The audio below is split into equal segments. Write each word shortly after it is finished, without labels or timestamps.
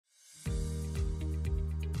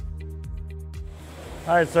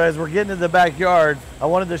All right, so as we're getting to the backyard, I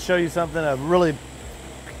wanted to show you something, a really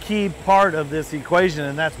key part of this equation,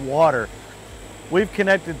 and that's water. We've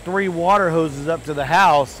connected 3 water hoses up to the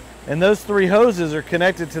house, and those 3 hoses are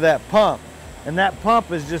connected to that pump. And that pump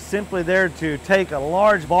is just simply there to take a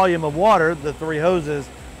large volume of water, the 3 hoses,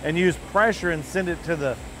 and use pressure and send it to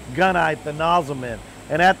the Gunite, the nozzleman.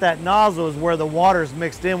 And at that nozzle is where the water is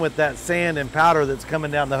mixed in with that sand and powder that's coming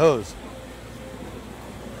down the hose.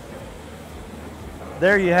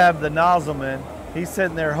 There you have the nozzleman. He's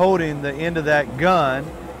sitting there holding the end of that gun,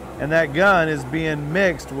 and that gun is being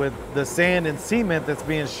mixed with the sand and cement that's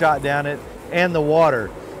being shot down it and the water.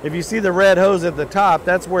 If you see the red hose at the top,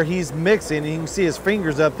 that's where he's mixing, and you can see his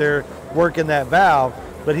fingers up there working that valve,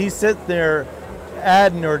 but he's sitting there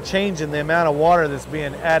adding or changing the amount of water that's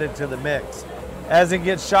being added to the mix. As it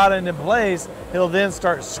gets shot into place, he'll then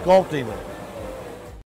start sculpting it.